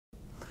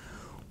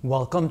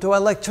Welcome to our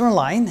lecture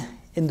online.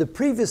 In the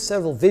previous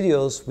several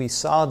videos, we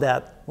saw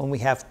that when we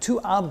have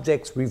two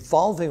objects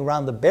revolving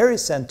around the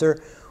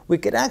barycenter, we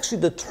could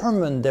actually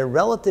determine their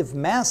relative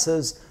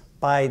masses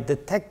by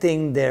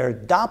detecting their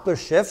Doppler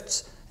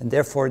shifts and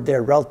therefore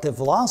their relative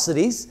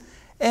velocities,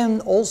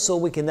 and also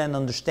we can then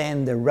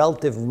understand their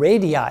relative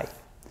radii.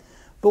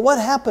 But what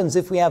happens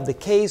if we have the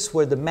case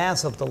where the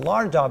mass of the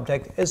large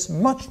object is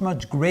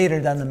much greater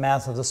than the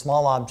mass of the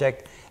small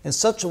object in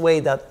such a way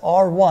that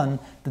r1,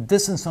 the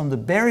distance from the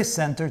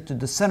barycenter to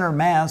the center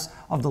mass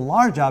of the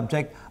large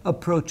object,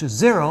 approaches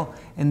 0,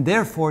 and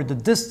therefore the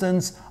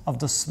distance of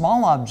the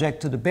small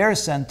object to the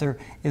barycenter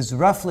is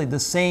roughly the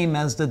same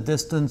as the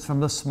distance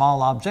from the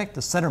small object,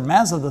 the center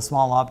mass of the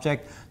small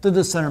object, to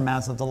the center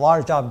mass of the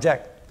large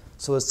object.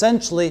 So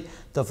essentially,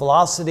 the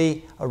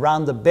velocity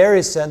around the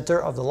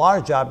barycenter of the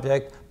large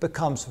object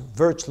becomes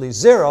virtually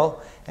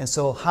 0. And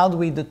so how do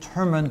we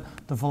determine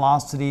the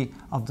velocity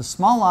of the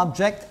small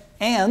object?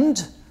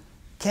 And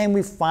can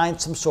we find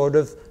some sort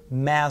of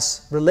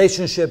mass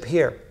relationship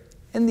here?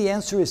 And the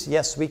answer is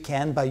yes, we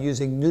can, by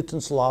using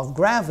Newton's law of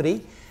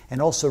gravity,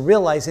 and also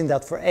realizing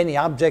that for any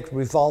object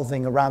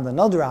revolving around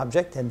another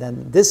object, and then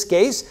in this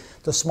case,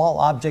 the small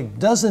object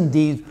does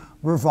indeed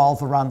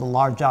revolve around the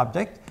large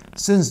object,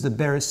 since the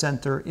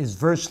barycenter is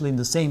virtually in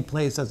the same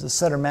place as the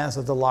center mass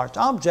of the large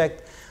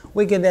object,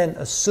 we can then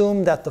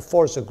assume that the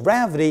force of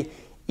gravity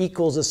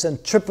equals the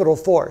centripetal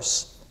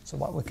force. So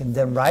what we can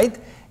then write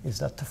is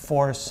that the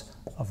force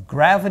of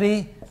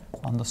gravity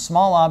on the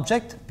small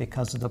object,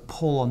 because of the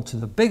pull onto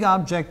the big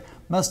object,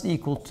 must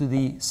equal to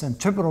the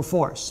centripetal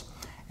force.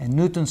 And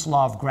Newton's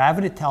law of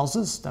gravity tells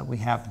us that we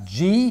have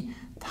g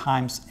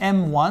times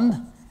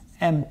m1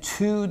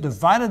 m2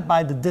 divided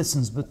by the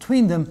distance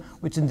between them,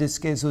 which in this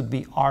case would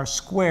be r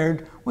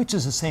squared, which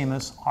is the same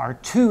as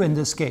r2 in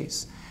this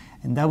case.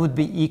 And that would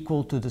be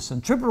equal to the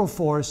centripetal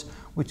force,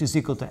 which is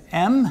equal to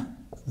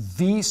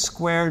mv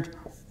squared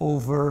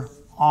over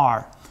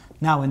r.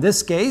 Now in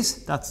this case,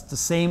 that's the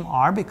same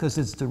r because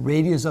it's the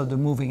radius of the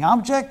moving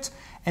object,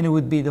 and it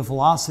would be the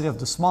velocity of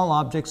the small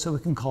object, so we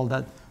can call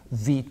that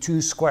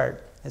v2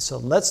 squared. And so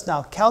let's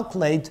now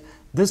calculate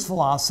this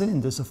velocity,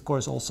 and this of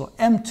course also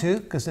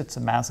m2 because it's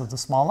the mass of the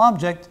small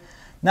object.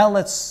 Now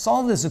let's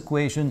solve this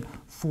equation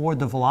for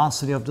the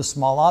velocity of the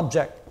small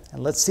object,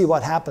 and let's see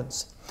what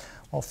happens.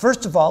 Well,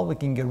 first of all, we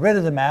can get rid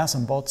of the mass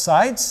on both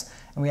sides,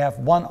 and we have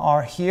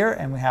 1r here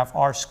and we have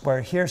r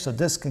squared here, so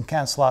this can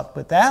cancel out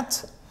with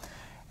that.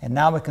 And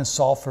now we can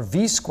solve for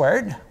v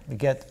squared. We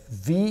get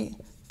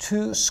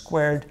v2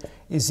 squared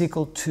is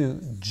equal to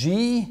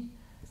g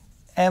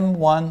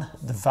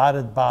m1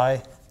 divided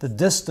by the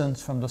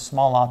distance from the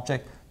small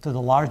object to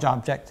the large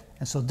object.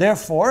 And so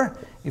therefore,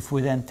 if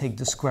we then take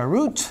the square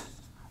root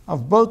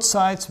of both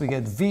sides, we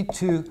get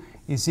v2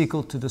 is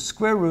equal to the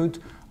square root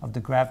of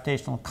the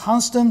gravitational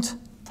constant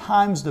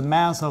times the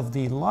mass of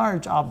the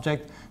large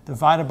object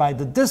divided by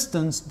the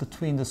distance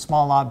between the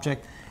small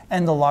object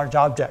and the large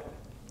object.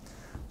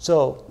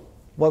 So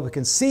what we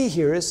can see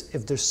here is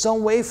if there's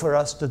some way for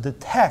us to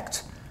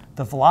detect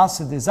the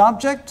velocity of this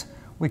object,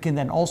 we can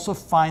then also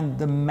find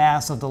the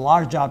mass of the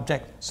large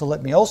object. So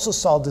let me also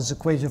solve this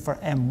equation for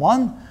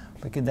m1.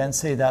 We can then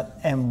say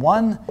that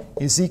m1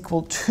 is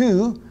equal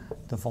to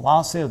the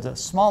velocity of the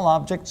small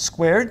object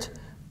squared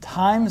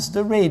times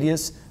the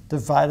radius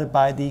divided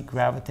by the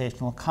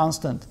gravitational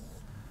constant.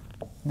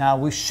 Now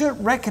we should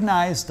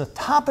recognize the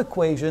top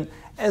equation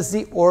as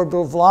the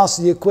orbital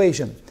velocity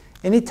equation.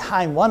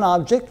 Anytime one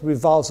object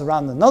revolves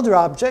around another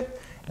object,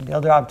 and the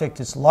other object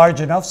is large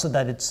enough so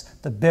that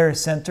the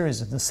barycenter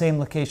is at the same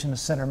location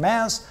as center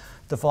mass,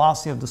 the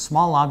velocity of the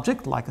small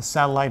object, like a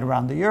satellite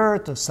around the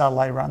Earth or a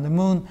satellite around the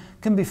Moon,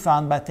 can be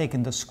found by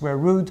taking the square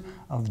root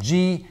of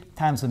g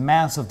times the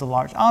mass of the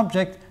large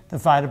object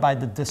divided by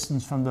the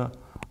distance from the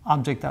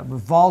object that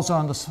revolves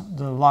around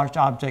the large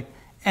object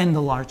and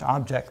the large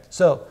object.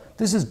 So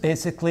this is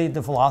basically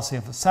the velocity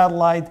of a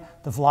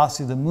satellite, the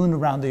velocity of the Moon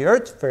around the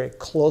Earth, very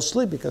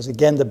closely, because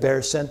again the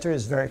barycenter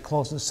is very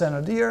close to the center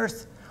of the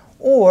Earth.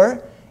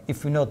 Or,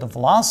 if we know the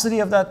velocity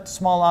of that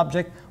small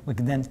object, we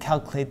can then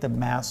calculate the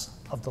mass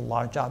of the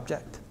large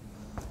object.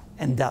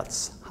 And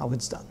that's how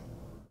it's done.